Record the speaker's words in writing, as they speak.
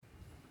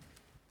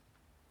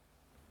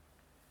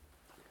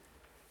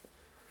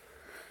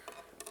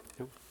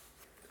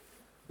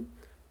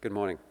Good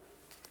morning.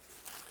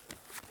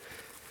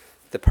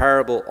 The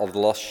parable of the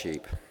lost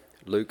sheep,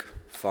 Luke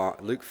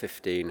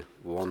 15,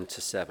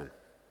 1-7.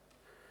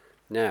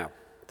 Now,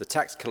 the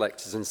tax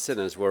collectors and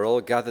sinners were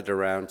all gathered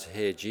around to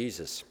hear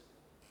Jesus.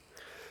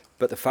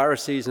 But the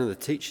Pharisees and the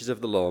teachers of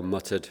the law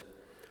muttered,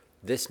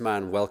 "This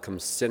man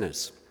welcomes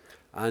sinners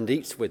and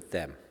eats with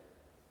them."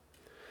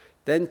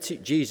 Then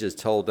Jesus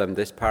told them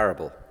this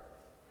parable.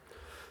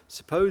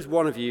 Suppose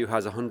one of you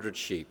has 100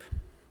 sheep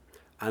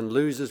and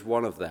loses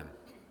one of them.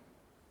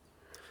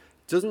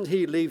 Doesn't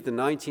he leave the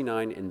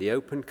 99 in the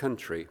open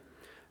country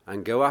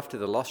and go after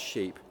the lost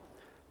sheep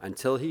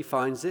until he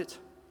finds it?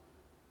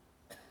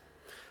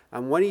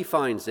 And when he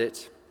finds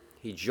it,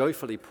 he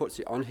joyfully puts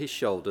it on his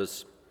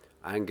shoulders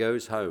and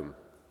goes home.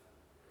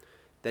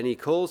 Then he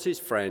calls his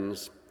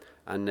friends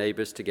and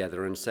neighbors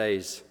together and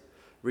says,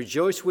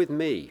 "Rejoice with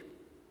me,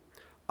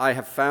 I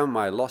have found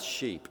my lost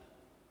sheep."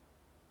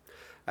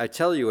 I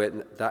tell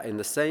you that in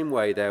the same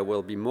way there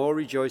will be more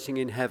rejoicing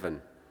in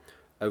heaven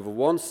over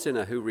one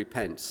sinner who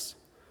repents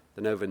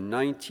than over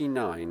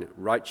 99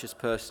 righteous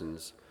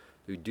persons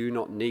who do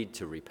not need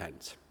to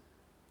repent.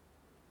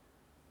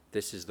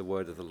 This is the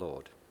word of the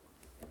Lord.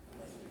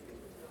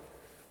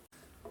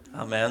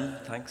 Amen.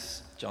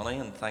 Thanks, Johnny,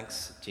 and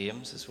thanks,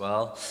 James, as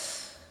well.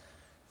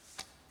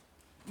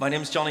 My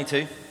name's Johnny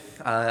too.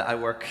 I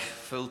work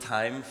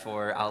full-time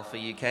for Alpha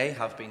UK,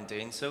 have been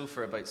doing so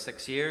for about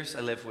 6 years. I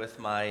live with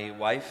my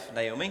wife,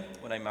 Naomi.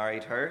 When I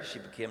married her, she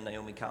became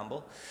Naomi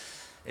Campbell.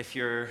 If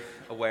you're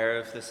aware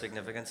of the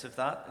significance of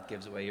that, it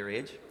gives away your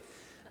age.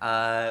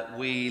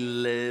 We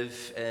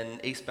live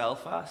in East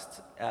Belfast,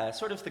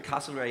 sort of the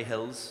Castlereagh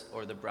Hills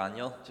or the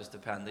Braniel, just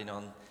depending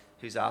on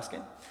who's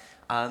asking.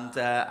 And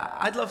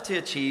I'd love to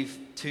achieve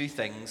two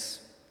things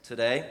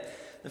today.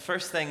 The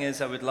first thing is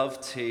I would love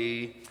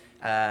to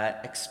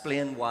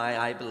explain why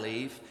I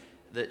believe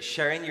that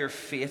sharing your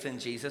faith in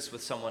Jesus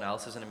with someone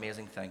else is an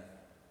amazing thing.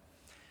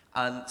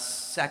 And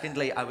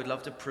secondly, I would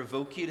love to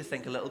provoke you to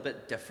think a little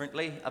bit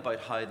differently about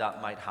how that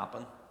might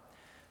happen.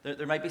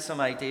 There might be some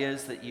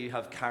ideas that you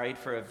have carried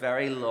for a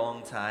very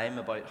long time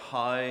about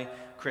how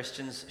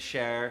Christians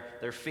share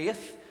their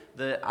faith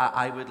that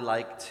I would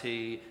like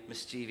to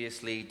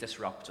mischievously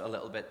disrupt a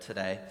little bit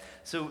today.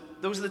 So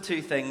those are the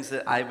two things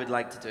that I would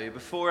like to do.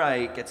 Before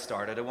I get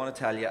started, I want to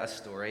tell you a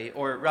story,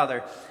 or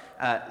rather,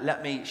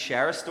 let me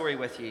share a story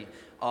with you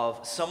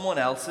of someone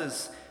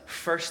else's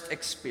first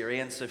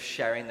experience of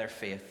sharing their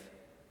faith.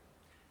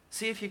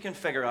 See if you can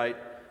figure out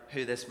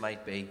who this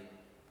might be.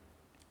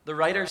 The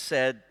writer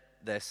said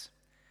this: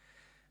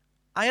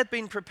 "I had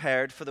been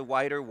prepared for the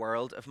wider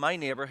world of my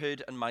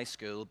neighborhood and my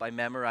school by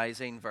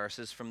memorizing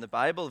verses from the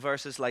Bible,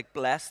 verses like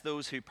 'Bless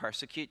those who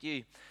persecute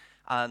you'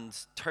 and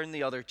 'Turn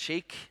the other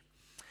cheek.'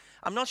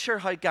 I'm not sure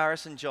how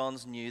Garrison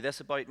Johns knew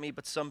this about me,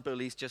 but some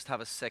bullies just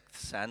have a sixth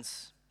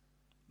sense.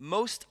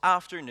 Most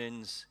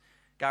afternoons,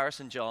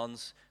 Garrison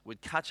Johns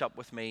would catch up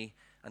with me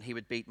and he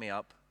would beat me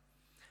up.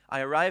 I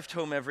arrived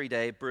home every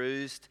day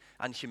bruised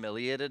and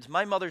humiliated.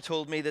 My mother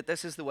told me that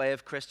this is the way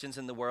of Christians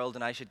in the world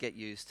and I should get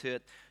used to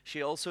it.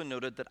 She also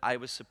noted that I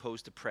was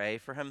supposed to pray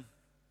for him.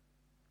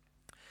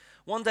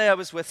 One day I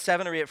was with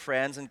 7 or 8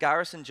 friends and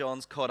Garrison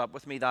Johns caught up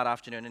with me that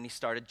afternoon and he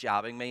started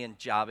jabbing me and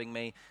jabbing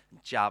me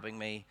and jabbing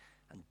me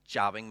and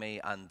jabbing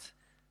me, and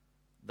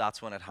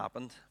that's when it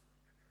happened.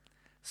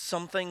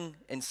 Something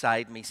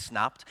inside me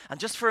snapped, and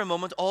just for a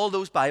moment, all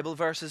those Bible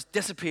verses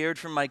disappeared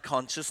from my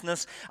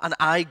consciousness, and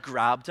I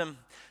grabbed him.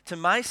 To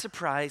my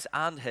surprise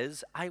and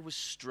his, I was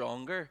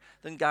stronger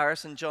than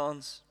Garrison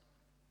Johns.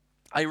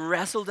 I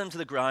wrestled him to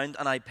the ground,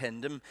 and I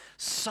pinned him.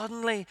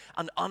 Suddenly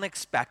and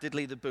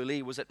unexpectedly, the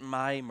bully was at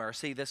my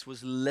mercy. This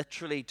was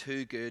literally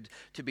too good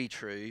to be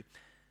true.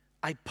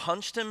 I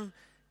punched him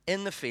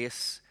in the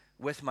face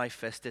with my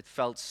fist. It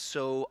felt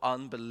so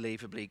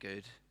unbelievably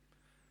good.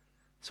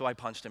 So I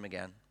punched him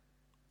again.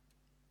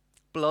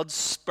 Blood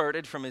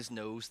spurted from his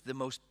nose, the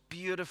most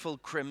beautiful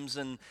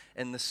crimson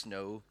in the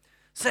snow.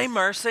 "Say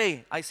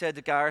mercy," I said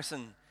to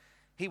Garrison.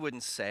 He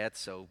wouldn't say it,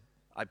 so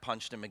I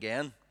punched him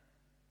again.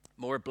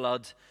 More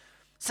blood.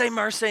 "Say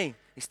mercy."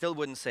 He still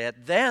wouldn't say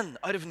it. Then,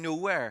 out of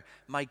nowhere,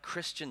 my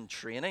Christian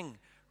training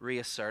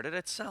reasserted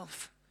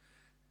itself.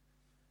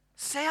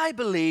 "Say I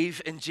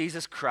believe in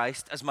Jesus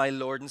Christ as my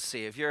Lord and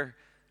Savior,"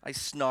 I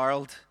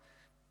snarled.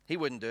 He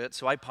wouldn't do it,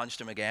 so I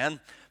punched him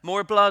again.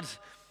 More blood.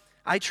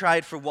 I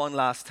tried for one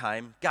last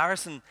time.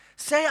 "Garrison,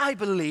 say I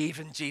believe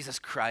in Jesus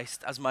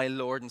Christ as my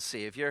Lord and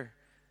Savior."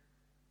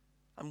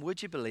 And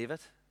would you believe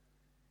it?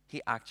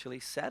 He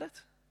actually said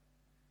it.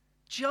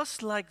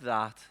 Just like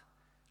that,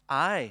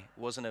 I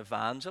was an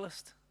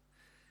evangelist.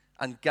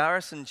 And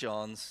Garrison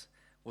Johns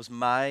was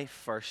my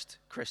first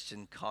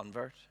Christian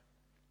convert.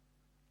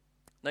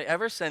 Now,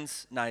 ever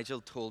since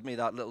Nigel told me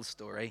that little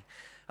story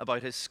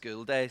about his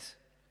school days,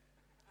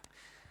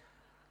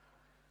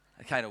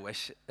 I kind of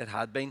wish it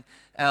had been.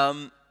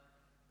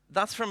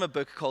 That's from a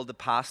book called The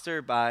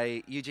Pastor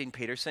by Eugene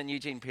Peterson.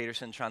 Eugene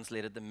Peterson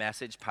translated the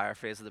Message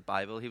paraphrase of the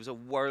Bible. He was a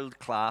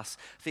world-class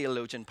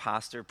theologian,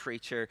 pastor,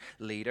 preacher,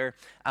 leader.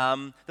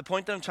 The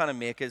point that I'm trying to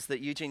make is that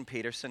Eugene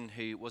Peterson,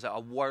 who was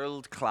a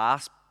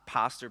world-class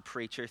pastor,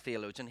 preacher,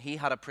 theologian, he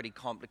had a pretty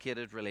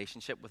complicated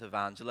relationship with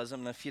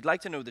evangelism. And if you'd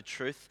like to know the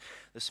truth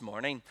this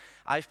morning,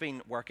 I've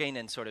been working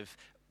in sort of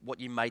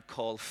what you might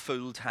call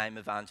full-time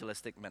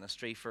evangelistic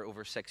ministry for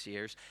over 6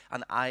 years,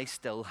 and I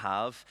still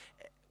have,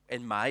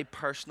 in my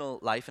personal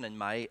life and in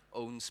my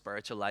own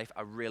spiritual life,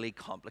 a really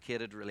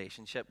complicated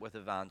relationship with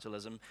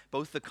evangelism,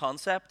 both the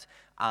concept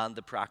and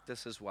the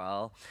practice as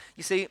well.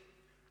 You see,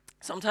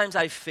 sometimes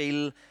I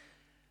feel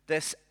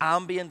this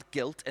ambient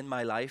guilt in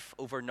my life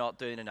over not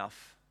doing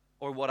enough,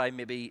 or what I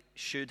maybe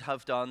should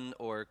have done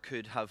or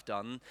could have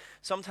done.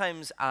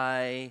 Sometimes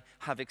I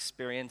have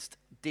experienced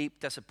deep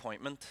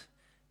disappointment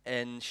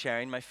in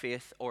sharing my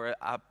faith, or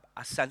a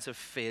sense of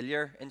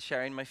failure in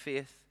sharing my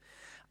faith.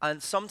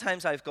 And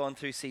sometimes I've gone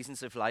through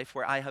seasons of life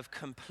where I have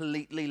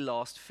completely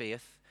lost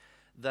faith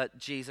that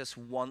Jesus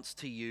wants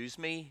to use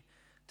me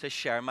to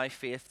share my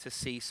faith, to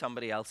see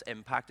somebody else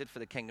impacted for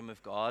the kingdom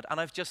of God. And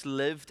I've just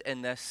lived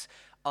in this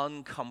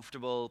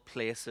uncomfortable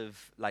place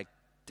of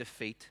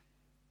defeat.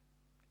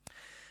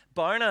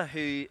 Barna,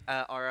 who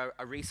are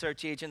a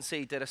research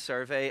agency, did a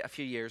survey a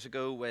few years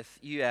ago with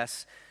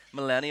US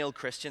millennial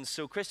Christians,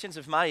 so Christians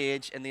of my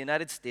age in the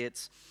United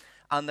States,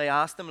 and they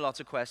asked them lots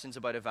of questions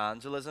about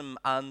evangelism.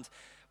 And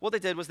what they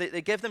did was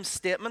they gave them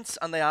statements,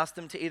 and they asked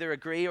them to either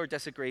agree or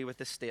disagree with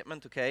this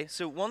statement, okay?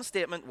 So one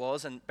statement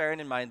was, and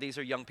bearing in mind these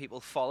are young people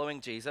following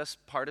Jesus,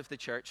 part of the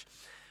church,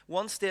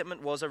 one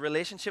statement was, a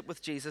relationship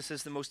with Jesus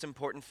is the most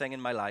important thing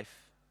in my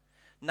life.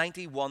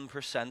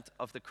 91%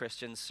 of the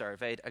Christians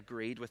surveyed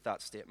agreed with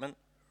that statement.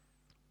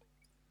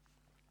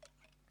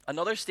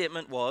 Another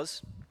statement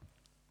was,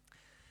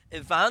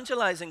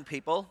 evangelizing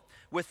people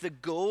with the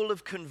goal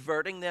of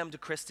converting them to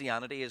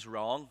Christianity is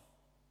wrong.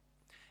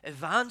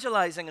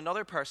 Evangelizing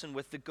another person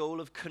with the goal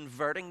of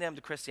converting them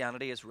to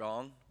Christianity is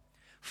wrong.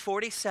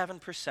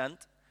 47%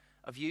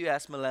 of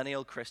US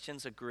millennial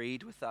Christians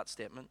agreed with that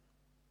statement.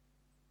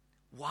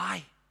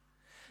 Why?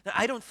 Now,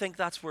 I don't think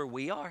that's where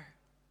we are.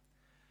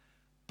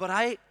 But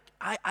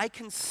I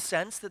can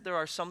sense that there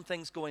are some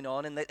things going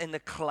on in the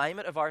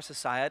climate of our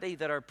society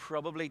that are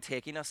probably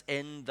taking us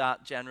in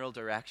that general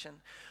direction,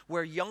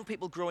 where young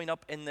people growing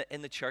up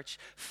in the church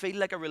feel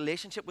like a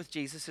relationship with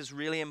Jesus is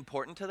really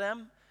important to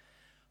them,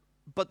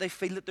 but they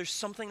feel that there's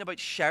something about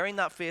sharing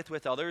that faith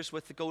with others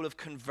with the goal of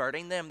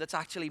converting them that's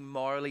actually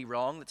morally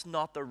wrong, that's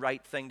not the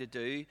right thing to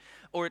do,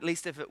 or at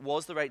least if it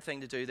was the right thing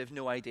to do, they've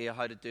no idea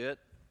how to do it.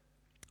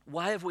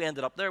 Why have we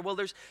ended up there? Well,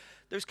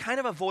 there's kind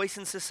of a voice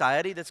in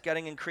society that's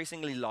getting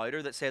increasingly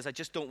louder that says, I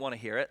just don't want to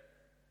hear it,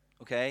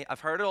 okay? I've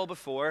heard it all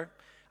before.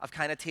 I've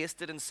kind of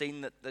tasted and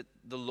seen that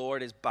the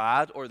Lord is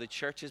bad, or the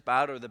church is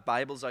bad, or the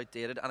Bible's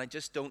outdated, and I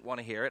just don't want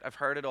to hear it. I've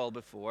heard it all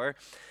before.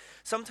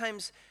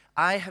 Sometimes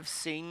I have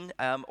seen,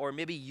 or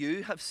maybe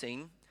you have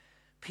seen,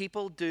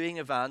 people doing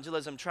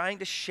evangelism, trying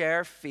to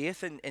share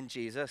faith in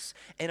Jesus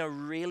in a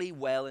really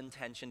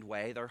well-intentioned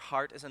way. Their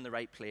heart is in the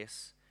right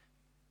place.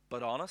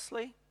 But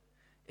honestly,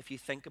 if you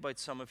think about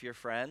some of your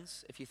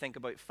friends, if you think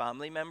about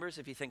family members,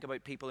 if you think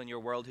about people in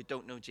your world who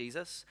don't know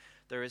Jesus,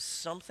 there is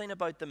something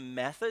about the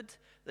method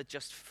that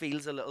just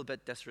feels a little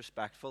bit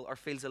disrespectful or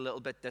feels a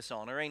little bit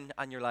dishonoring,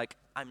 and you're like,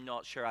 I'm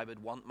not sure I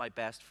would want my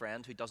best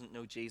friend who doesn't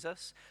know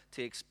Jesus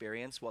to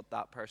experience what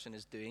that person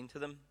is doing to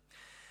them.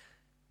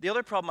 The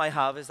other problem I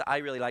have is that I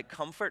really like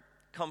comfort.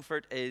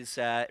 Comfort is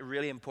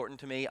really important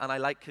to me, and I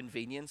like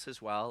convenience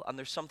as well, and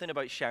there's something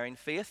about sharing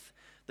faith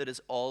that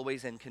is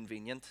always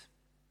inconvenient.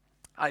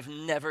 I've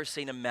never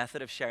seen a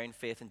method of sharing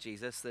faith in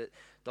Jesus that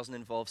doesn't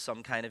involve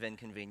some kind of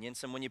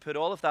inconvenience. And when you put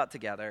all of that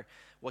together,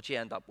 what you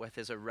end up with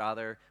is a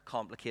rather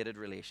complicated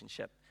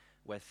relationship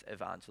with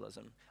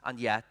evangelism. And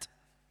yet,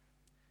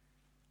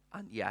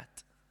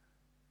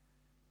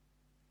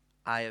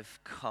 I have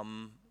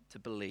come to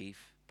believe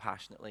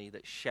passionately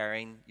that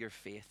sharing your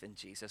faith in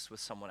Jesus with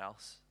someone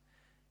else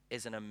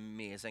is an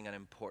amazing and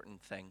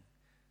important thing.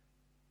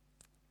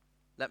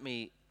 Let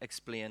me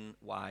explain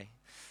why.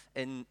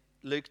 In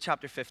Luke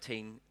chapter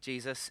 15,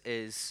 Jesus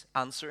is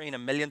answering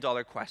 $1 million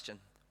question.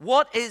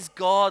 What is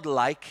God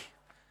like?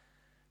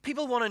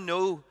 People want to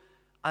know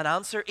an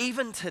answer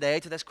even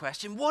today to this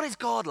question. What is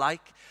God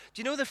like?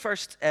 Do you know the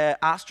first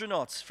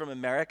astronauts from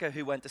America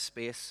who went to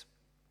space?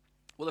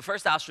 Well, the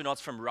first astronauts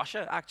from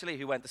Russia, actually,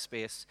 who went to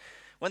space,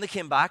 when they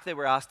came back, they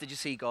were asked, did you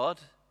see God?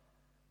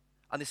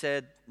 And they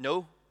said,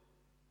 no,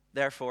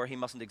 therefore he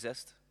mustn't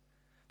exist.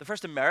 The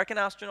first American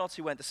astronauts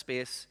who went to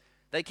space,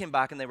 they came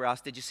back and they were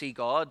asked, did you see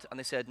God? And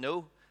they said,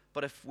 no,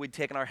 but if we'd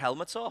taken our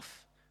helmets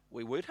off,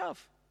 we would have.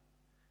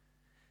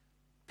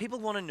 People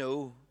want to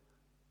know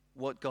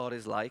what God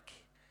is like.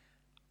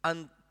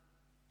 And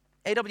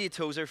A.W.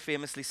 Tozer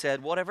famously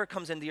said, whatever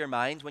comes into your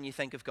mind when you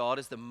think of God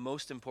is the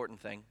most important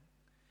thing.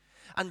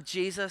 And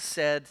Jesus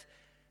said,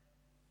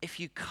 if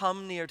you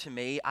come near to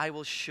me, I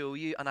will show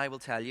you and I will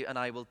tell you and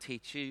I will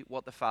teach you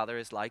what the Father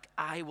is like.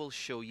 I will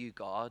show you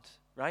God,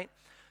 right?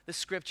 the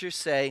scriptures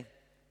say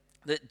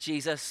that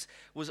Jesus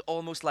was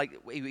almost like,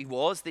 he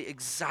was the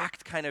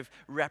exact kind of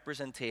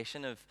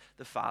representation of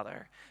the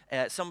Father.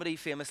 Somebody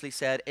famously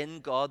said, in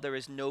God there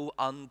is no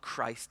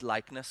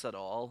un-Christ-likeness at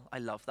all. I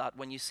love that.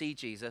 When you see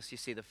Jesus, you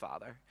see the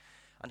Father.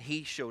 And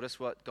he showed us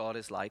what God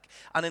is like.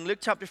 And in Luke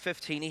chapter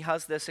 15, he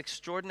has this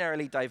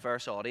extraordinarily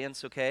diverse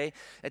audience, okay?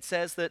 It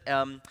says that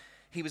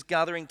he was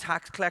gathering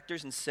tax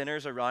collectors and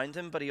sinners around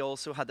him, but he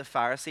also had the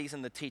Pharisees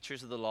and the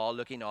teachers of the law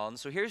looking on.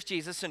 So here's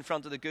Jesus in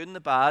front of the good and the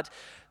bad,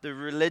 the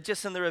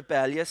religious and the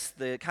rebellious,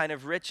 the kind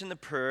of rich and the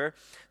poor,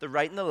 the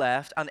right and the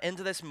left. And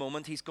into this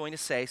moment, he's going to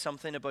say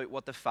something about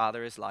what the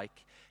Father is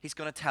like. He's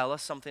going to tell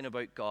us something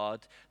about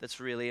God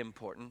that's really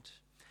important.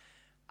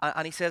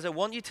 And he says, I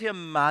want you to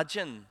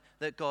imagine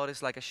that God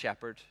is like a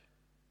shepherd.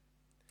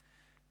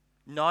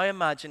 Now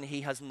imagine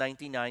he has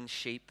 99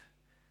 sheep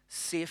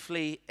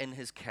safely in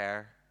his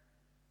care.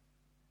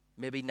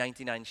 Maybe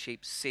 99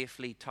 sheep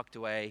safely tucked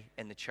away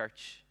in the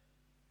church.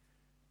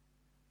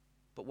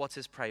 But what's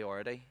his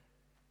priority?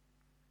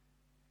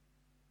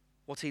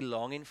 What's he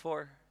longing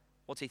for?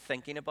 What's he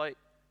thinking about?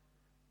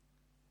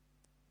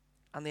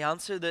 And the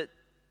answer that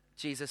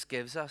Jesus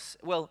gives us,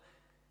 well,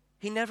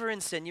 he never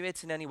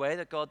insinuates in any way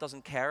that God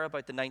doesn't care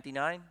about the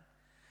 99.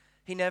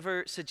 He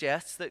never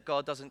suggests that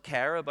God doesn't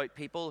care about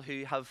people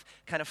who have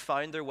kind of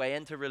found their way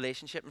into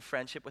relationship and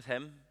friendship with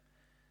him.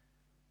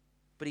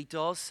 But he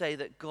does say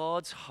that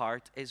God's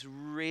heart is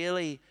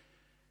really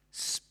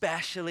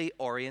specially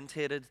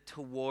orientated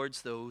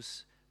towards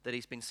those that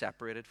he's been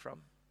separated from.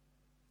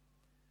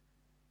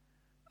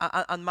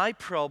 And my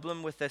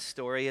problem with this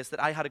story is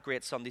that I had a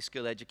great Sunday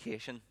school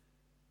education.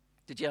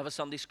 Did you have a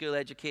Sunday school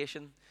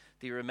education?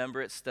 Do you remember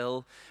it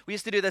still? We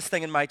used to do this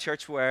thing in my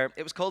church where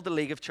it was called the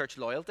League of Church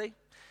Loyalty.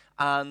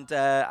 And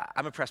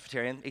I'm a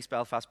Presbyterian, East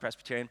Belfast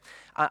Presbyterian.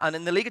 And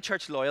in the League of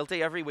Church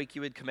Loyalty, every week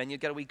you would come in,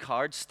 you'd get a wee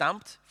card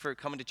stamped for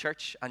coming to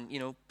church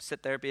and,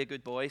 sit there, be a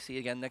good boy, see you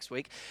again next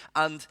week.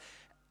 And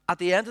at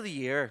the end of the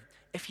year,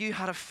 if you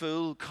had a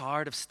full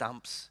card of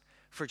stamps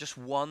for just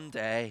one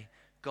day,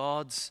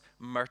 God's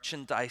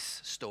merchandise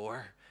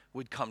store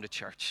would come to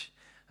church.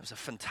 It was a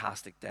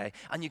fantastic day.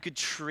 And you could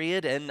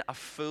trade in a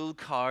full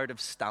card of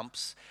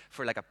stamps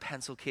for like a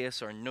pencil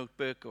case or a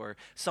notebook or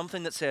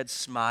something that said,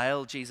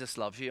 "Smile, Jesus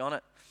loves you" on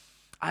it.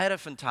 I had a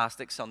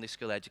fantastic Sunday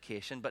school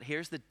education, but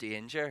here's the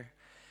danger.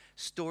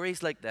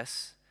 Stories like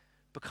this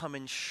become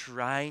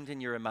enshrined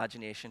in your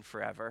imagination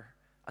forever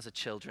as a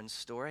children's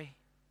story.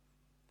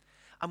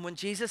 And when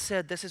Jesus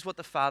said this is what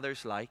the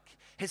Father's like,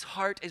 his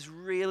heart is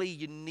really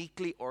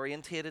uniquely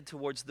orientated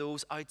towards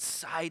those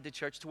outside the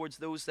church, towards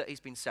those that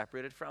he's been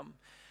separated from.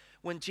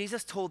 When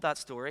Jesus told that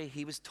story,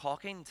 he was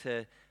talking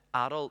to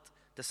adult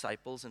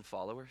disciples and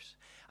followers.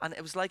 And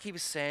it was like he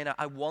was saying,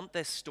 I want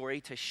this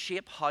story to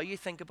shape how you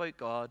think about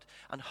God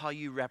and how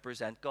you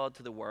represent God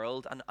to the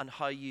world and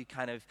how you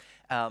kind of,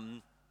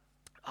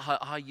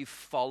 how you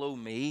follow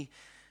me.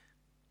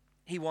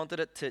 He wanted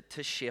it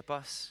to shape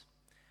us.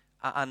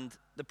 And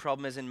the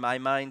problem is, in my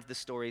mind, the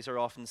stories are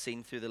often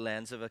seen through the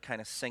lens of a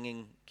kind of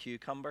singing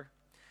cucumber.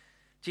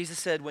 Jesus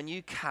said, when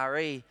you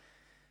carry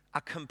a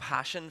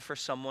compassion for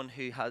someone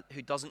who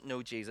doesn't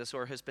know Jesus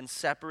or has been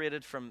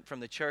separated from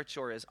the church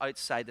or is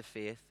outside the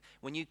faith,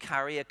 when you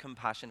carry a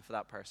compassion for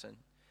that person,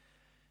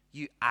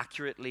 you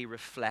accurately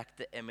reflect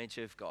the image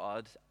of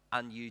God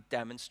and you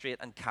demonstrate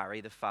and carry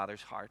the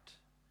Father's heart.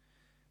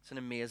 It's an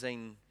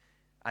amazing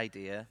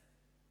idea.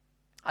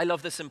 I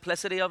love the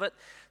simplicity of it.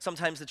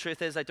 Sometimes the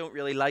truth is I don't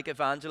really like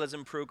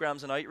evangelism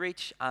programs and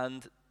outreach,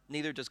 and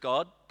neither does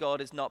God.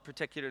 God is not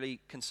particularly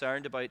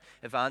concerned about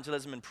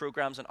evangelism and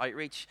programs and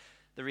outreach.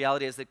 The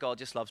reality is that God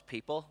just loves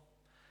people.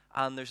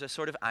 And there's a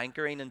sort of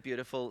anchoring and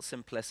beautiful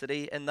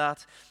simplicity in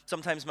that.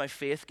 Sometimes my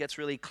faith gets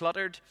really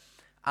cluttered,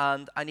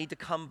 and I need to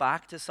come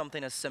back to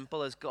something as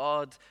simple as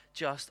God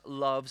just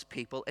loves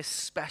people,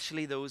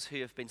 especially those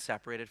who have been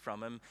separated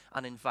from him,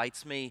 and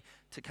invites me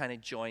to kind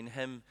of join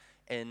him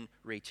in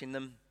reaching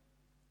them.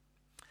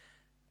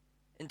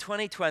 In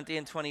 2020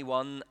 and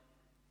 21,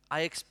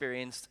 I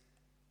experienced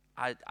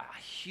a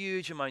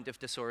huge amount of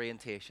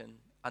disorientation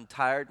and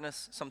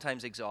tiredness,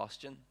 sometimes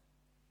exhaustion.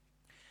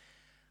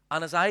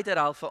 And as I did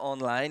Alpha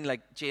Online, like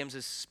James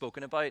has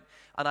spoken about,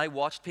 and I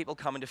watched people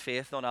coming to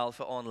faith on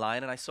Alpha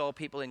Online, and I saw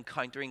people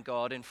encountering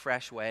God in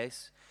fresh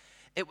ways,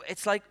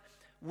 it's like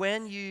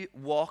when you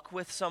walk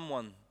with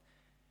someone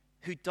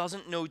who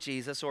doesn't know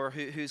Jesus or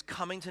who's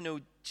coming to know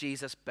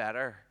Jesus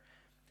better,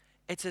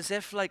 it's as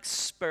if like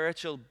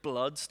spiritual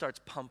blood starts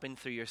pumping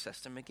through your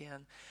system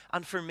again.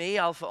 And for me,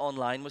 Alpha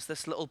Online was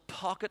this little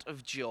pocket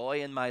of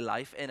joy in my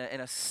life in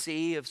a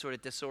sea of sort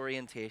of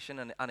disorientation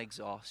and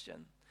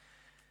exhaustion.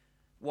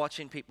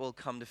 Watching people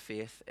come to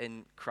faith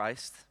in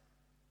Christ.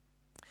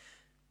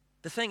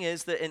 The thing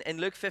is that in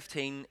Luke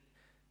 15,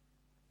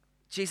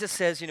 Jesus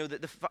says,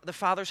 that the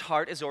Father's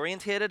heart is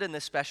orientated in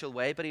this special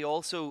way, but he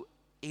also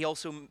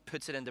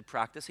puts it into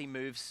practice. He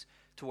moves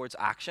towards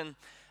action.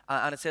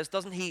 And it says,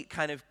 doesn't he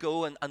kind of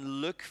go and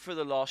look for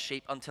the lost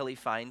sheep until he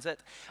finds it?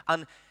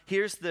 And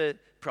here's the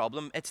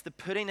problem. It's the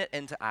putting it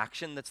into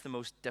action that's the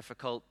most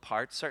difficult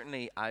part.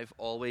 Certainly, I've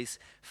always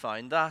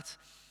found that.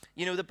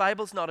 You know, the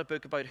Bible's not a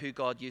book about who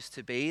God used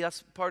to be.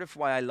 That's part of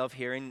why I love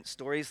hearing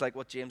stories like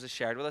what James has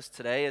shared with us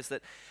today, is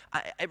that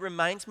it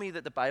reminds me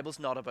that the Bible's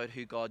not about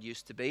who God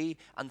used to be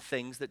and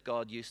things that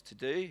God used to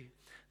do.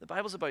 The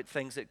Bible's about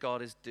things that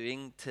God is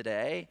doing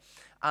today.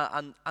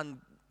 And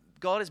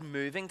God is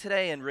moving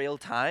today in real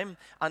time,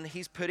 and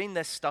he's putting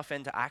this stuff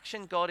into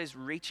action. God is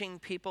reaching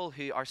people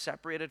who are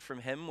separated from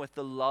him with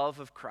the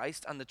love of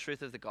Christ and the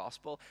truth of the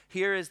gospel.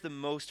 Here is the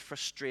most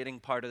frustrating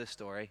part of the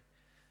story.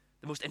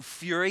 The most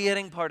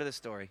infuriating part of the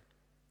story.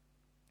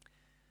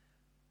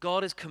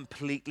 God is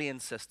completely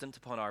insistent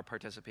upon our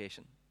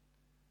participation.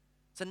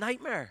 It's a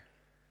nightmare.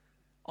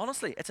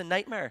 Honestly, it's a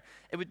nightmare.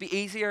 It would be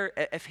easier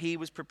if he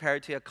was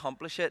prepared to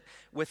accomplish it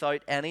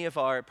without any of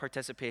our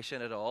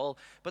participation at all.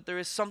 But there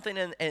is something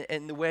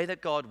in the way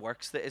that God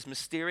works that is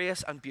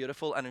mysterious and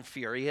beautiful and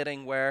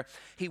infuriating, where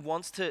he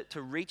wants to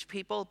reach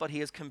people, but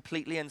he is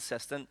completely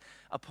insistent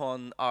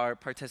upon our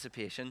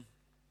participation.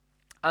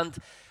 And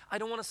I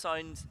don't want to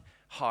sound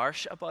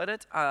harsh about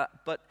it,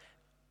 but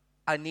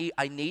I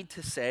need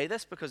to say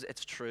this because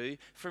it's true.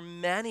 For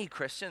many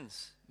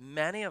Christians,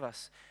 many of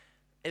us,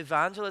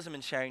 evangelism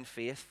and sharing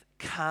faith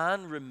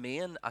can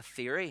remain a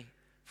theory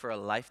for a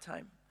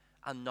lifetime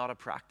and not a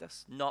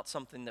practice, not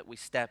something that we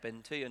step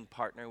into and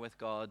partner with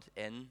God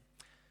in.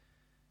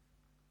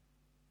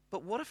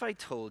 But what if I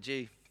told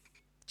you,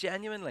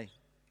 genuinely,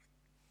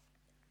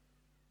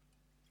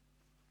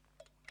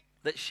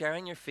 that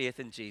sharing your faith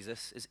in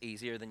Jesus is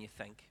easier than you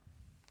think?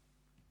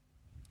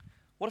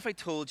 What if I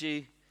told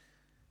you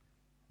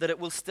that it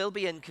will still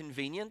be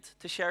inconvenient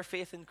to share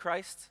faith in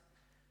Christ?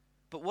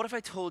 But what if I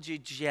told you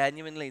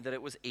genuinely that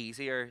it was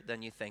easier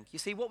than you think? You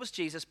see, what was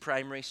Jesus'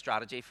 primary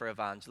strategy for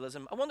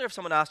evangelism? I wonder if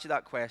someone asked you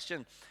that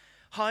question.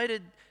 How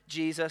did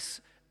Jesus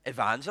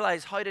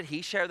evangelize? How did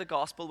he share the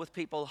gospel with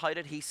people? How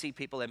did he see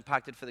people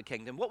impacted for the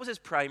kingdom? What was his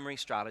primary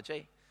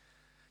strategy?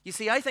 You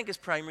see, I think his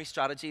primary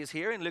strategy is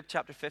here in Luke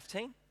chapter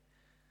 15.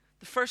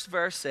 The first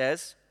verse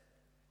says,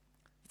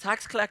 the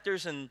tax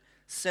collectors and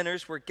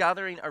sinners were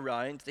gathering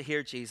around to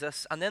hear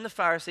Jesus, and then the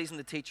Pharisees and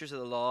the teachers of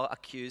the law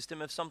accused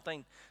him of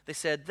something. They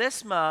said,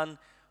 this man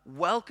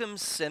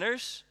welcomes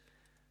sinners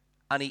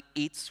and he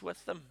eats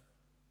with them.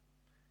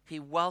 He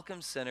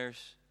welcomes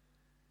sinners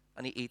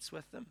and he eats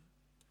with them.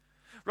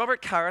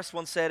 Robert Karras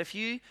once said, if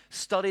you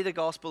study the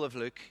Gospel of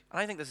Luke, and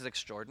I think this is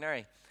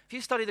extraordinary, if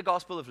you study the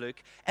Gospel of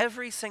Luke,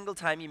 every single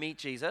time you meet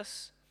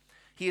Jesus,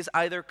 he is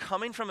either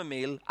coming from a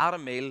meal, at a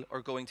meal,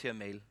 or going to a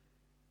meal.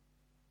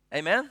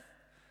 Amen?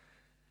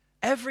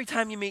 Every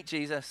time you meet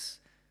Jesus,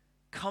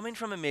 coming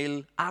from a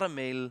meal, at a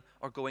meal,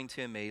 or going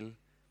to a meal.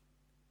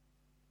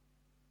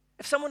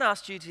 If someone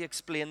asked you to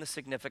explain the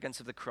significance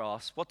of the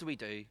cross, what do?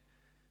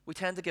 We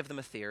tend to give them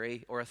a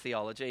theory or a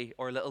theology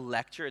or a little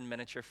lecture in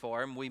miniature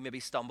form. We maybe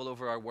stumble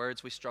over our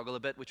words, we struggle a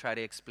bit, we try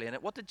to explain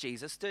it. What did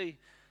Jesus do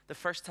the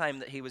first time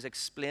that he was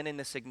explaining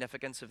the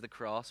significance of the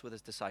cross with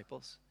his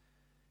disciples?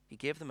 He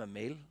gave them a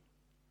meal.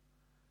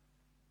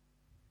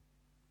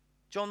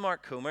 John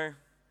Mark Comer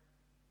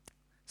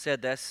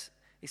said this.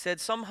 He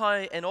said,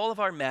 somehow in all of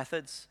our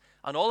methods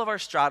and all of our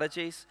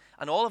strategies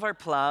and all of our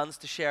plans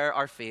to share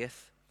our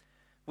faith,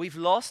 we've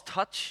lost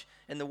touch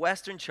in the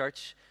Western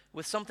church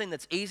with something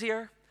that's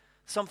easier,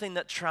 something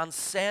that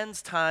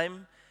transcends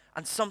time,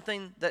 and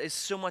something that is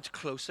so much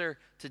closer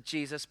to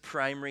Jesus'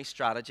 primary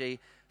strategy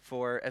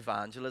for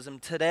evangelism.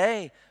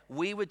 Today,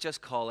 we would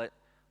just call it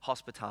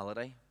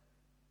hospitality.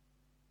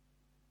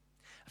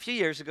 A few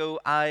years ago,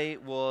 I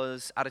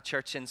was at a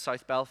church in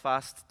South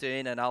Belfast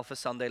doing an Alpha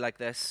Sunday like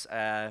this,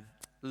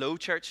 low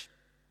church,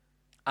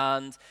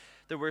 and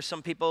there were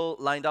some people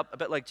lined up, a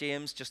bit like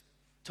James, just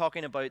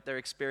talking about their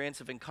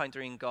experience of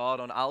encountering God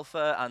on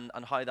Alpha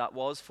and how that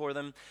was for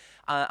them.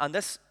 And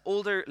this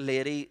older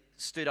lady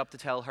stood up to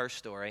tell her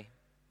story.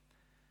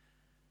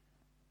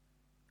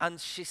 And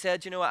she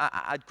said, you know,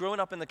 I'd grown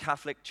up in the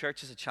Catholic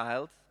Church as a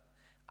child.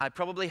 I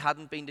probably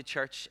hadn't been to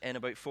church in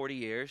about 40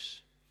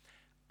 years.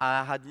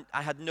 I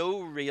had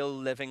no real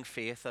living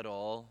faith at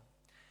all.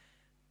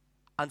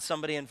 And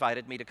somebody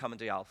invited me to come and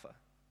do Alpha.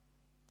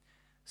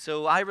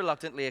 So I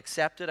reluctantly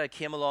accepted. I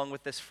came along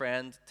with this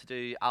friend to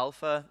do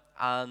Alpha.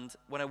 And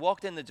when I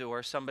walked in the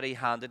door, somebody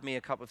handed me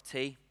a cup of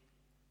tea.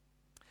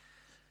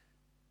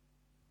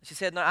 She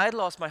said, now, I had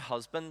lost my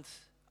husband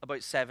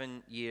about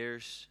 7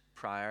 years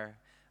prior,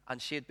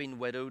 and she had been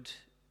widowed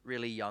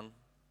really young.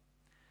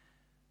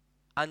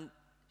 And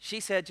she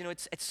said, you know,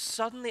 it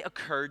suddenly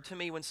occurred to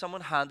me when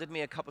someone handed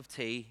me a cup of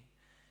tea,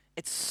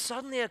 it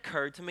suddenly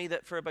occurred to me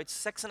that for about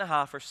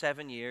 6.5 or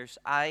 7 years,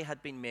 I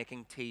had been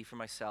making tea for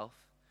myself.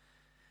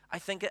 I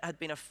think it had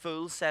been a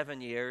full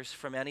 7 years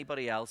from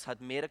anybody else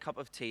had made a cup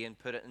of tea and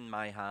put it in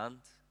my hand.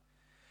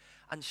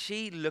 And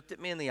she looked at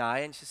me in the eye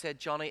and she said,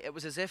 Johnny, it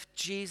was as if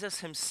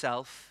Jesus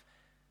himself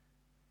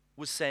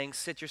was saying,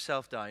 sit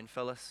yourself down,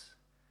 Phyllis.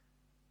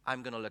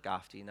 I'm going to look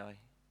after you now.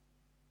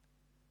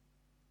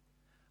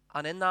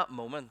 And in that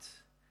moment,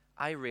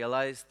 I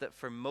realized that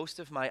for most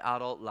of my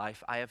adult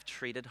life, I have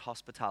treated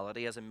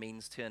hospitality as a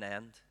means to an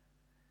end.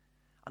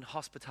 And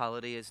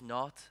hospitality is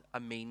not a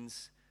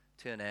means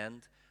to an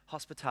end.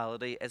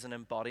 Hospitality is an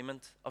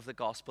embodiment of the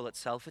gospel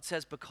itself. It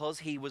says, because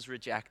he was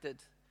rejected,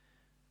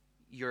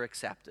 you're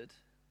accepted.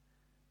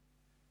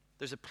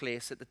 There's a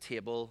place at the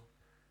table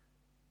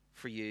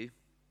for you.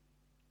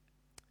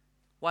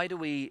 Why do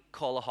we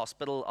call a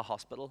hospital a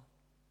hospital?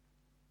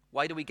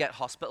 Why do we get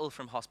hospital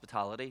from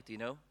hospitality? Do you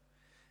know?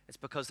 It's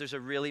because there's a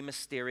really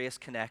mysterious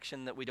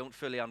connection that we don't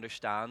fully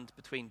understand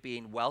between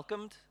being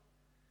welcomed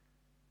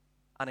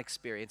and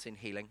experiencing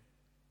healing.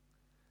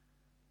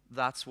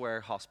 That's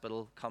where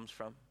hospital comes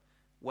from.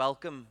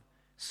 Welcome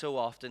so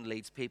often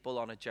leads people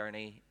on a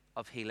journey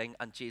of healing,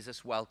 and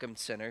Jesus welcomed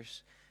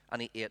sinners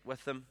and he ate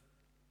with them.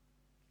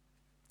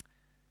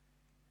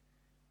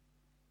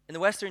 In the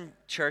Western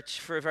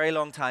church, for a very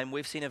long time,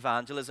 we've seen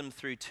evangelism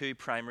through two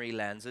primary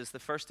lenses. The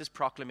first is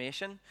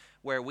proclamation,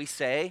 where we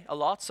say a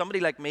lot. Somebody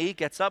like me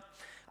gets up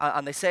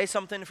and they say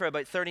something for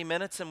about 30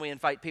 minutes and we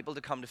invite people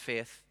to come to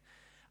faith.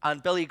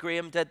 And Billy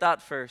Graham did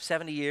that for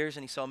 70 years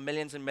and he saw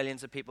millions and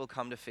millions of people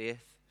come to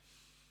faith.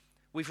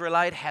 We've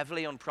relied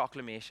heavily on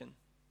proclamation.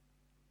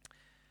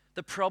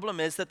 The problem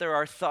is that there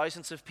are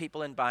thousands of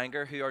people in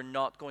Bangor who are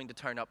not going to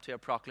turn up to a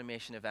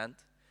proclamation event.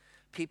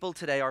 People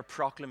today are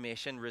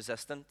proclamation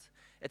resistant.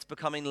 It's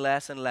becoming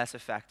less and less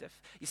effective.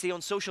 You see,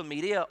 on social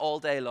media all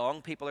day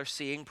long, people are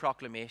seeing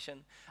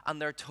proclamation and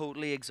they're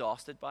totally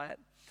exhausted by it.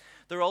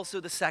 They're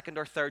also the second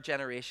or third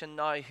generation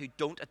now who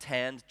don't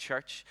attend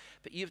church.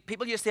 But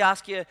people used to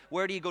ask you,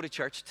 where do you go to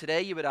church?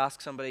 Today you would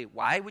ask somebody,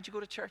 why would you go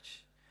to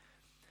church?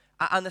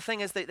 And the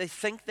thing is, they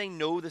think they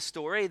know the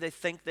story. They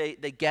think they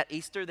get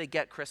Easter, they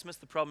get Christmas.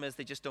 The problem is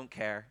they just don't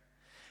care.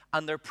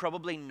 And they're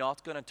probably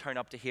not going to turn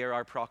up to hear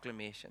our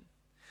proclamation.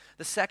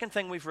 The second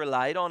thing we've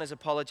relied on is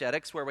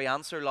apologetics, where we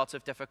answer lots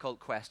of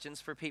difficult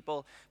questions for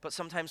people, but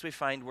sometimes we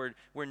find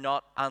we're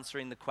not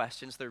answering the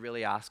questions they're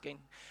really asking.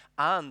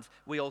 And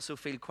we also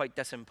feel quite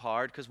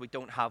disempowered because we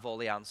don't have all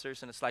the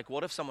answers. And it's like,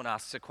 what if someone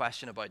asks a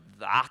question about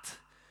that?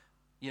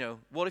 You know,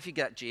 what if you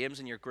get James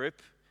in your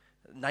group?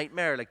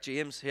 Nightmare, like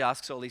James, who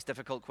asks all these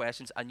difficult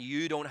questions and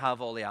you don't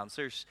have all the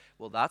answers.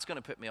 Well, that's going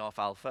to put me off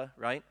Alpha,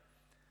 right?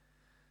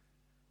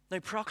 Now,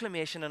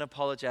 proclamation and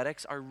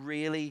apologetics are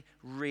really,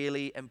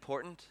 really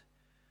important.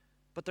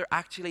 But there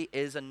actually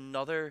is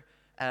another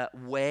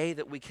way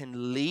that we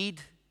can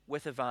lead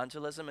with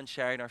evangelism and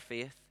sharing our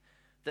faith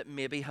that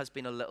maybe has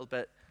been a little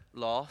bit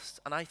lost.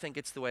 And I think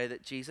it's the way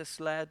that Jesus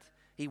led.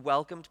 He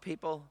welcomed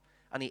people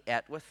and he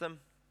ate with them.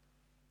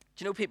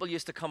 Do you know people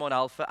used to come on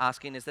Alpha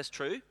asking, is this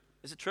true?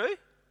 Is it true?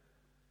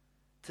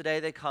 Today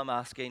they come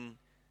asking,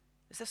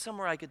 is this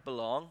somewhere I could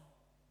belong?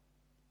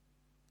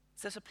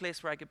 Is this a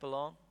place where I could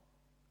belong?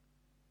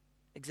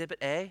 Exhibit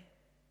A.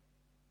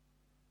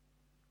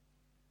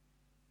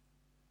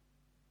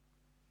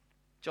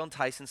 John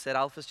Tyson said,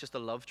 Alpha's just a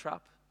love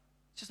trap.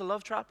 It's just a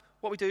love trap.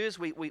 What we do is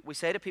we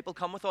say to people,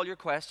 come with all your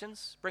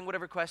questions, bring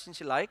whatever questions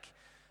you like,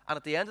 and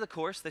at the end of the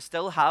course, they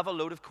still have a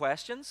load of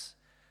questions,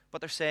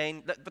 but they're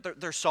saying,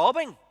 they're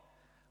sobbing,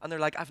 and they're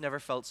like, I've never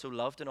felt so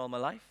loved in all my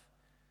life.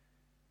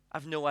 I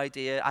had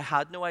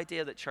no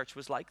idea that church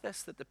was like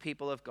this, that the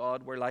people of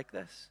God were like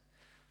this.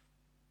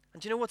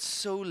 And do you know what's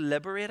so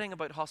liberating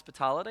about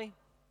hospitality?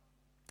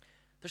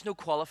 There's no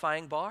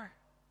qualifying bar.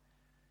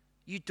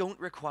 You don't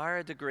require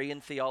a degree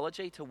in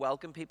theology to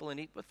welcome people and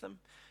eat with them.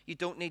 You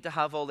don't need to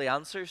have all the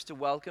answers to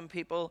welcome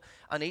people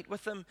and eat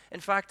with them.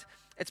 In fact,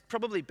 it's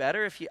probably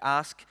better if you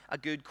ask a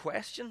good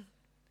question.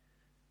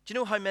 Do you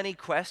know how many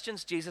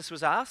questions Jesus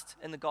was asked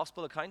in the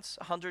gospel accounts?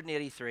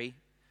 183.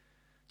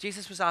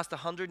 Jesus was asked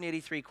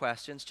 183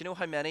 questions. Do you know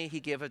how many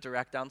he gave a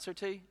direct answer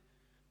to?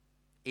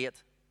 8.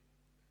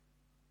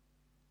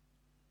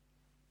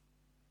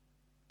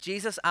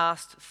 Jesus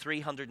asked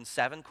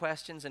 307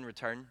 questions in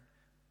return.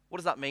 What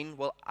does that mean?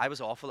 Well, I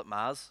was awful at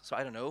maths, so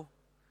I don't know.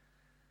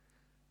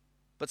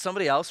 But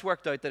somebody else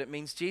worked out that it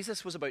means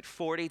Jesus was about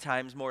 40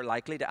 times more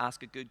likely to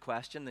ask a good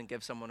question than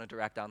give someone a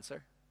direct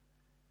answer.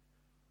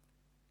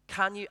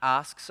 Can you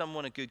ask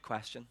someone a good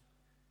question?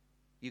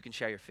 You can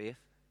share your faith.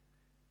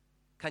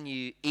 Can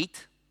you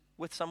eat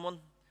with someone?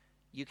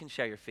 You can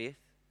share your faith.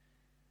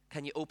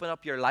 Can you open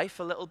up your life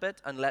a little bit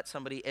and let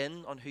somebody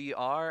in on who you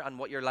are and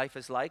what your life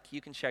is like?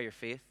 You can share your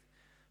faith.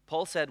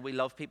 Paul said we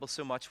love people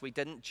so much we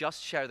didn't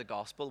just share the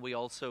gospel, we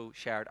also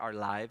shared our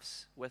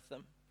lives with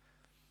them.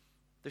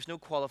 There's no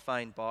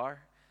qualifying bar.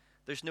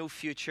 There's no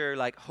future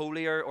like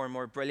holier or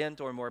more brilliant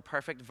or more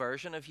perfect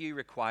version of you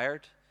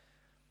required.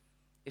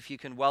 If you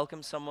can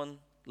welcome someone,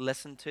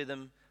 listen to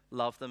them,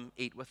 love them,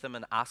 eat with them,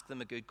 and ask them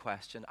a good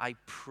question, I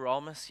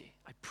promise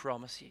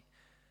you,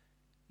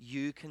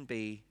 you can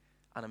be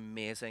an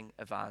amazing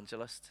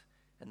evangelist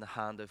in the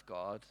hand of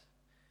God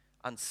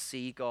and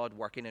see God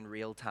working in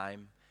real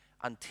time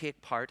and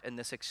take part in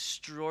this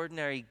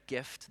extraordinary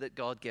gift that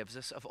God gives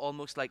us of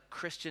almost like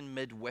Christian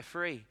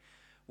midwifery,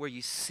 where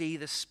you see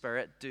the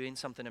Spirit doing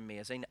something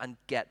amazing and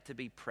get to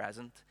be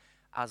present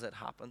as it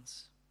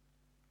happens.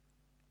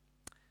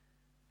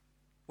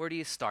 Where do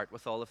you start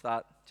with all of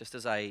that, just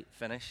as I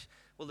finish?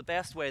 Well, the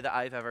best way that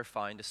I've ever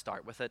found to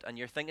start with it, and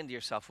you're thinking to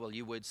yourself, well,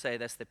 you would say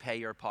this, they pay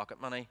your pocket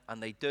money, and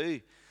they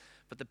do.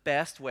 But the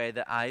best way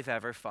that I've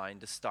ever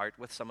found to start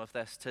with some of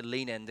this, to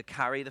lean in, to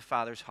carry the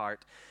Father's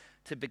heart,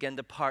 to begin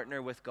to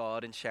partner with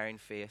God in sharing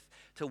faith,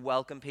 to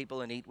welcome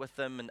people and eat with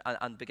them,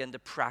 and begin to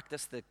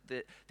practice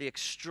the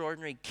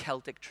extraordinary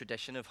Celtic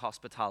tradition of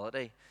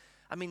hospitality.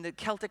 I mean, the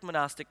Celtic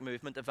monastic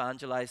movement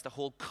evangelized a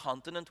whole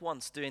continent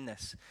once doing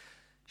this,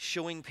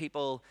 showing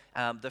people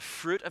the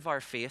fruit of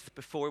our faith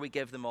before we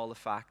give them all the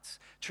facts,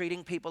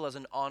 treating people as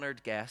an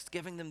honored guest,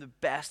 giving them the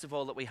best of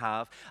all that we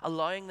have,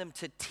 allowing them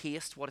to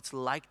taste what it's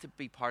like to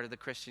be part of the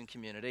Christian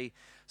community,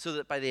 so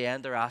that by the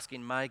end they're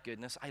asking, my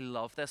goodness, I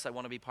love this, I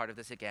want to be part of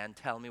this again,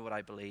 tell me what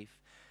I believe.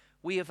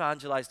 We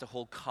evangelized a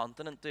whole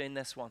continent doing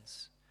this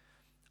once.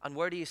 And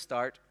where do you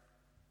start?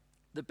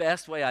 The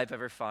best way I've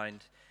ever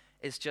found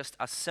is just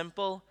a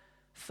simple,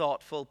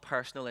 thoughtful,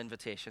 personal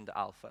invitation to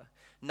Alpha.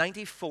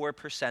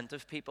 94%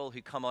 of people who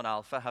come on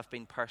Alpha have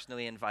been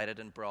personally invited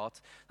and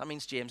brought. That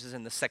means James is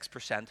in the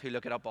 6% who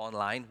look it up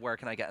online. Where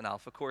can I get an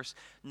Alpha course?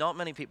 Not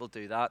many people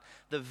do that.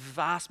 The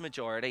vast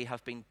majority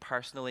have been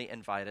personally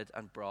invited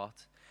and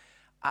brought.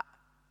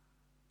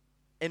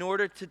 In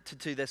order to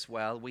do this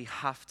well, we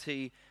have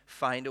to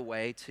find a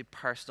way to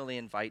personally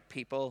invite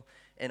people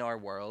in our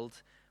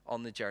world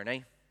on the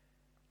journey.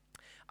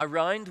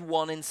 Around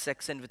 1 in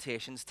 6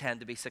 invitations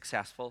tend to be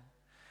successful.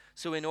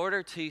 So in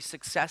order to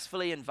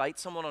successfully invite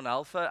someone on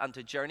Alpha and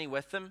to journey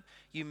with them,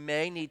 you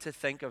may need to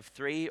think of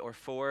 3 or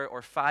 4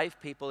 or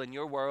 5 people in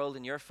your world,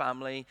 in your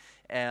family,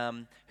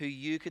 who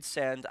you could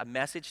send a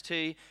message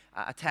to,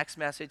 a text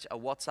message, a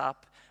WhatsApp,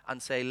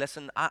 and say,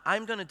 listen,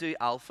 I'm going to do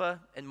Alpha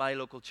in my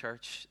local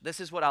church. This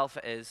is what Alpha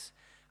is,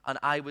 and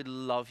I would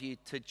love you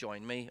to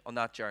join me on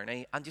that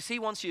journey. And you see,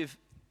 once you've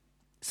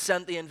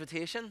sent the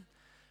invitation,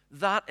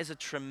 that is a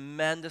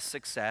tremendous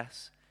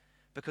success,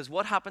 because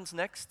what happens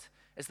next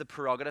is the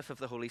prerogative of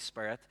the Holy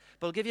Spirit.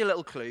 But I'll give you a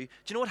little clue. Do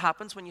you know what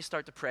happens when you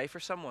start to pray for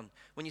someone?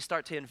 When you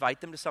start to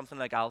invite them to something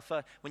like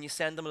Alpha, when you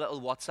send them a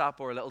little WhatsApp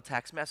or a little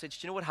text message,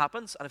 do you know what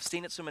happens? And I've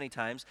seen it so many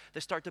times. They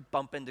start to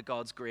bump into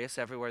God's grace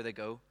everywhere they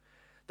go.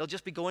 They'll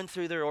just be going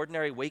through their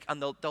ordinary week,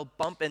 and they'll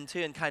bump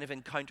into and kind of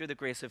encounter the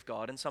grace of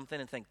God in something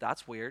and think,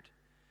 that's weird.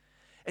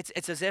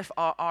 It's as if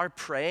our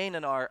praying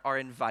and our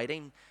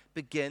inviting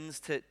begins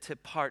to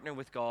partner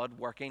with God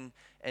working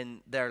in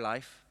their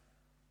life.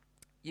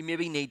 You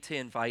maybe need to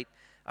invite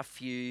a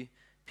few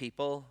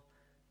people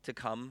to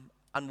come.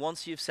 And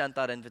once you've sent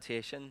that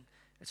invitation,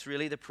 it's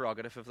really the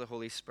prerogative of the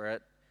Holy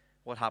Spirit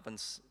what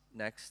happens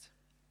next.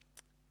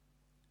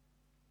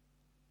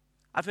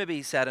 I've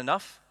maybe said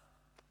enough.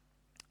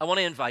 I want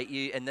to invite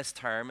you in this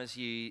term as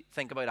you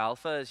think about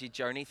Alpha, as you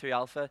journey through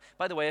Alpha.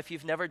 By the way, if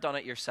you've never done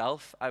it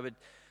yourself, I would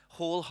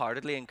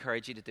wholeheartedly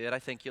encourage you to do it. I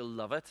think you'll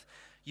love it.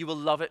 You will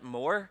love it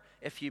more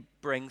if you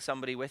bring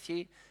somebody with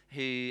you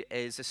who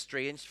is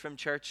estranged from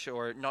church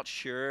or not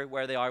sure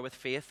where they are with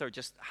faith or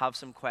just have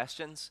some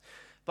questions.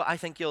 But I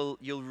think you'll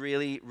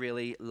really,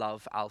 really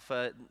love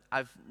Alpha.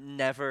 I've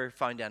never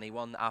found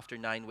anyone after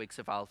 9 weeks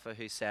of Alpha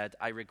who said,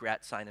 I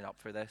regret signing up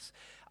for this.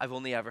 I've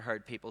only ever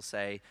heard people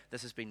say,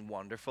 this has been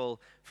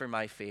wonderful for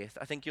my faith.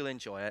 I think you'll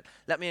enjoy it.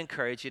 Let me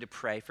encourage you to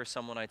pray for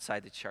someone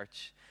outside the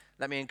church.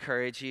 Let me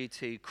encourage you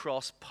to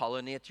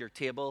cross-pollinate your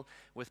table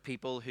with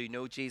people who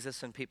know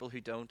Jesus and people who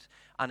don't,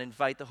 and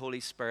invite the Holy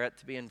Spirit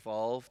to be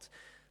involved.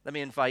 Let me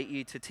invite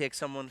you to take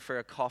someone for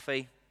a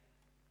coffee.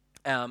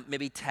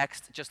 Maybe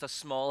text just a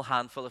small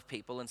handful of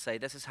people and say,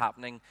 this is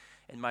happening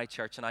in my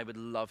church and I would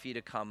love you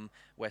to come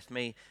with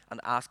me, and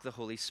ask the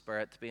Holy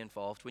Spirit to be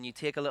involved. When you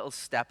take a little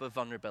step of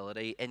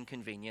vulnerability,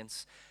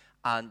 inconvenience,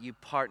 and you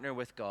partner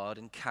with God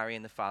in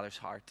carrying the Father's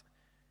heart,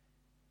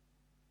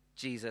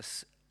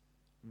 Jesus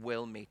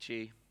will meet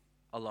you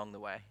along the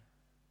way.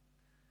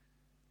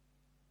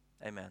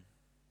 Amen.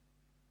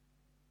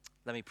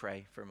 Let me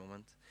pray for a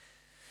moment.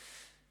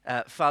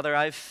 Father,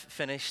 I've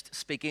finished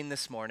speaking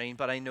this morning,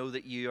 but I know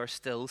that you are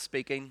still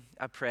speaking.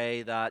 I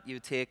pray that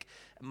you take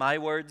my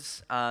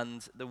words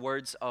and the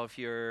words of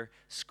your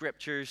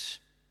scriptures,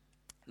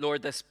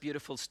 Lord, this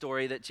beautiful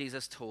story that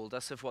Jesus told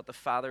us of what the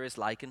Father is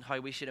like and how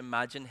we should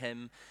imagine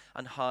him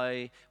and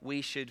how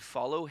we should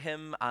follow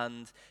him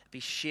and be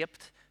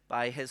shaped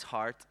by his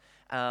heart.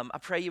 I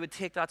pray you would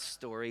take that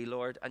story,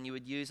 Lord, and you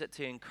would use it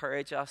to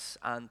encourage us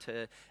and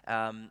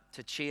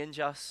to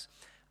change us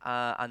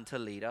and to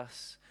lead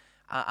us.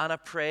 And I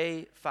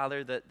pray,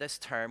 Father, that this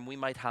term we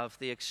might have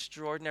the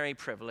extraordinary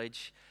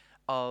privilege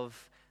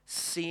of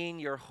seeing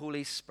your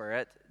Holy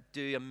Spirit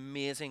do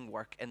amazing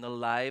work in the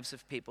lives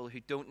of people who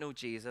don't know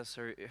Jesus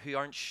or who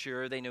aren't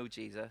sure they know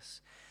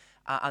Jesus,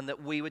 and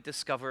that we would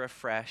discover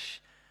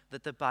afresh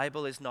that the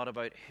Bible is not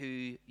about who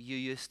you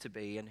used to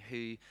be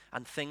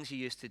and things you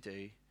used to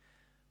do,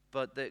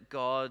 but that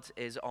God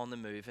is on the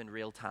move in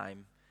real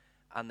time,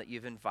 and that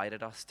you've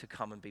invited us to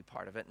come and be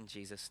part of it. In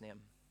Jesus' name,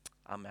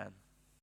 amen.